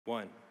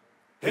One,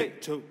 hey,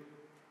 two,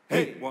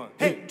 hey, one,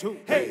 hey, two,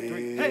 hey,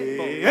 three, hey,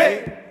 four,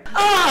 hey.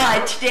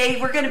 Today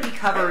we're going to be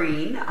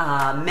covering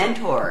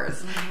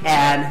mentors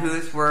and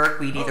whose work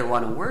we'd either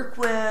want to work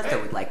with,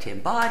 or we'd like to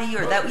embody,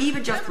 or that we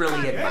even just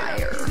really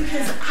admire.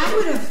 Because I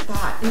would have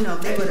thought,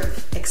 they would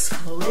have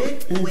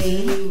exploded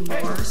way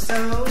more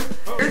so.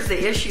 Here's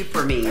the issue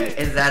for me,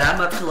 is that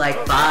I'm up to like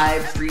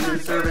 5 streaming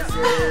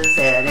services,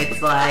 and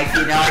it's like,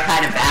 I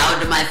kind of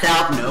vowed to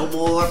myself, no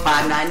more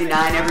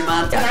 $5.99 every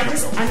month. And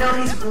I know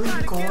he's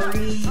really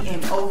gory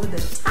and over the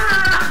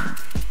top.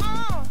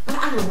 But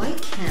I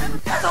like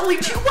him. That's only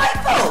 2 white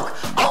folk.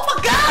 Oh my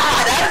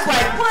God! I was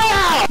like,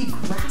 wow. He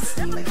grasps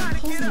me, he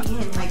pulls me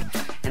in,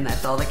 And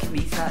that's all that can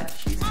be said.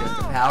 She's just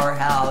a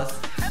powerhouse.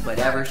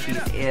 Whatever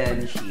she's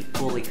in, she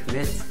fully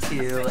commits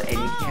to, and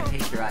you can't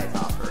take your eyes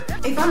off her.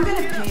 If I'm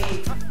gonna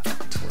pay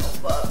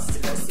 $12 to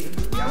go see a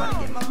movie, I want to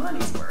get my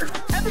money's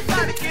worth.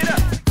 Everybody get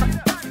up.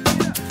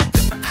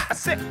 I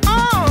said,